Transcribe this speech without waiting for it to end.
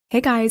Hey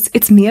guys,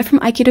 it's Mia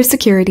from Aikido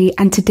Security,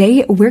 and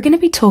today we're going to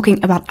be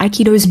talking about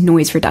Aikido's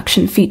noise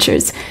reduction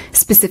features,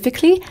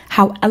 specifically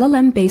how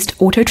LLM-based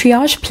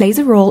AutoTriage plays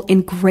a role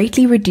in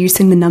greatly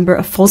reducing the number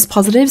of false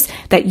positives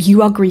that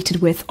you are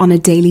greeted with on a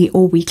daily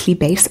or weekly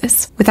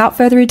basis. Without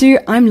further ado,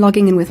 I'm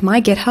logging in with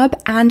my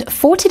GitHub, and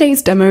for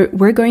today's demo,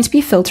 we're going to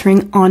be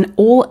filtering on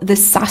all the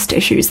SAST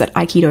issues that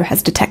Aikido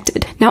has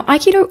detected. Now,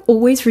 Aikido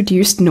always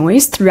reduced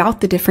noise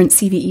throughout the different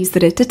CVEs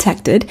that it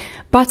detected,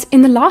 but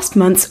in the last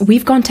months,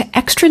 we've gone to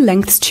extra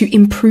lengths to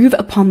improve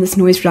upon this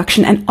noise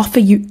reduction and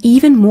offer you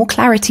even more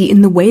clarity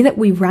in the way that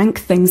we rank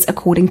things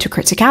according to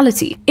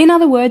criticality. In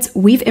other words,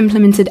 we've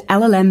implemented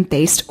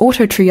LLM-based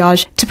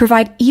AutoTriage to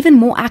provide even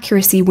more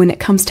accuracy when it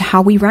comes to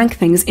how we rank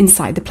things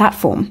inside the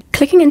platform.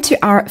 Clicking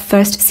into our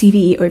first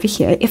CVE over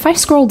here, if I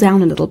scroll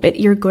down a little bit,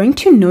 you're going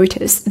to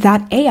notice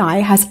that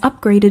AI has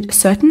upgraded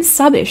certain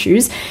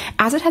sub-issues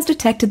as it has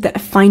detected that a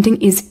finding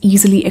is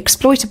easily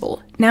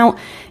exploitable. Now,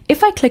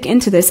 if I click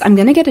into this, I'm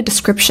going to get a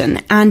description,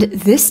 and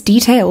this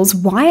details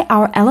why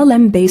our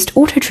LLM-based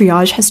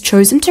AutoTriage has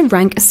chosen to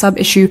rank a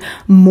sub-issue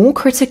more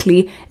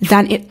critically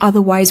than it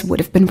otherwise would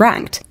have been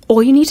ranked.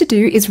 All you need to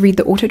do is read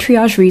the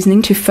AutoTriage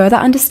reasoning to further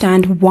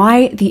understand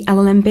why the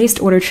LLM-based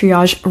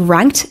AutoTriage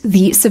ranked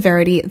the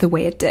severity the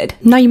way it did.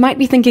 Now, you might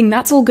be thinking,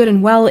 that's all good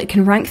and well, it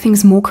can rank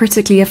things more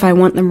critically if I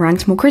want them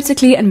ranked more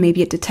critically, and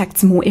maybe it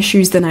detects more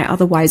issues than I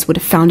otherwise would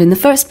have found in the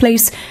first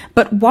place,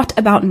 but what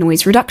about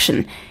noise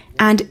reduction?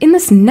 And in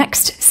this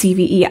next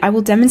CVE, I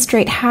will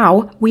demonstrate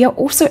how we are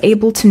also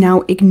able to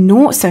now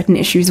ignore certain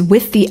issues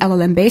with the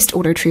LLM-based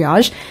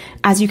AutoTriage.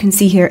 As you can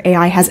see here,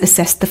 AI has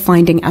assessed the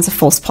finding as a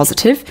false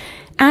positive.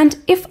 And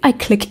if I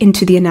click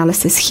into the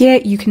analysis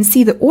here, you can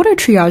see the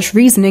AutoTriage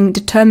reasoning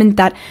determined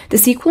that the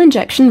SQL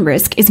injection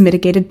risk is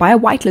mitigated by a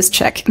whitelist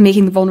check,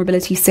 making the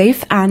vulnerability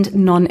safe and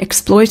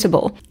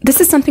non-exploitable. This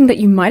is something that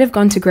you might have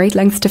gone to great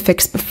lengths to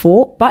fix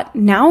before, but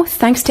now,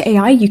 thanks to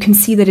AI, you can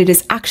see that it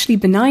is actually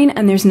benign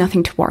and there's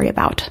nothing to worry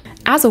about.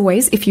 As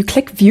always, if you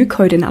click View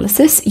Code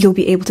Analysis, you'll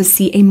be able to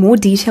see a more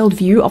detailed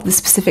view of the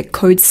specific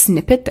code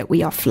snippet that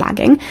we are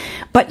flagging,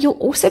 but you'll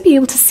also be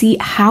able to see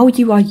how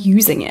you are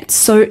using it.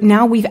 So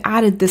now we've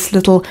added this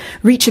little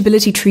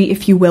reachability tree,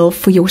 if you will,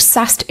 for your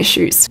SAST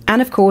issues.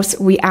 And of course,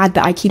 we add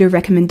the Aikido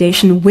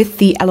recommendation with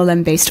the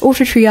LLM-based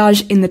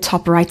AutoTriage in the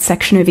top right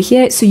section over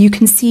here, so you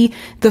can see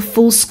the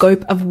full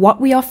scope of what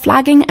we are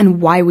flagging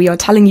and why we are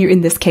telling you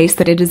in this case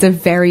that it is a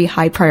very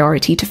high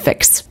priority to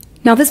fix.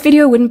 Now, this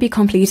video wouldn't be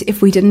complete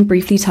if we didn't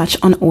briefly touch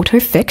on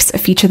AutoFix, a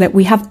feature that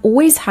we have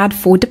always had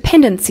for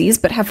dependencies,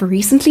 but have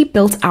recently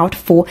built out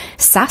for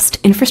SAST,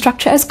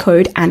 infrastructure as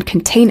code, and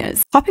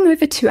containers. Hopping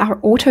over to our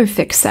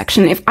AutoFix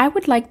section, if I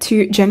would like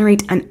to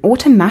generate an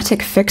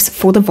automatic fix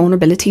for the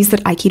vulnerabilities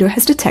that Aikido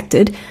has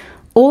detected,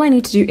 all I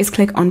need to do is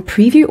click on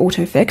Preview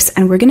AutoFix,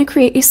 and we're going to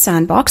create a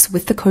sandbox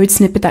with the code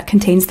snippet that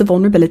contains the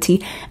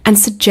vulnerability and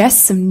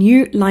suggest some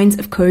new lines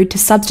of code to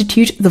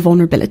substitute the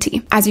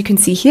vulnerability. As you can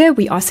see here,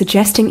 we are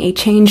suggesting a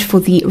change for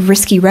the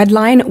risky red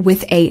line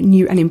with a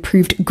new and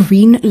improved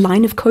green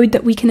line of code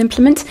that we can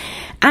implement.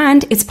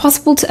 And it's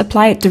possible to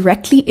apply it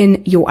directly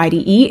in your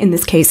IDE, in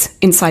this case,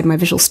 inside my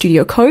Visual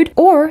Studio Code,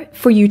 or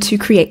for you to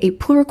create a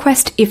pull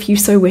request if you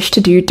so wish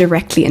to do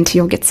directly into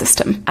your Git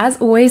system. As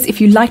always,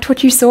 if you liked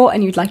what you saw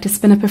and you'd like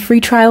to spin up a free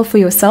trial for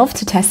yourself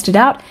to test it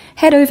out,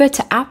 head over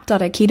to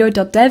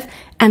app.aikido.dev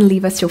and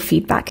leave us your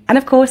feedback. And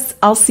of course,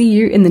 I'll see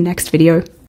you in the next video.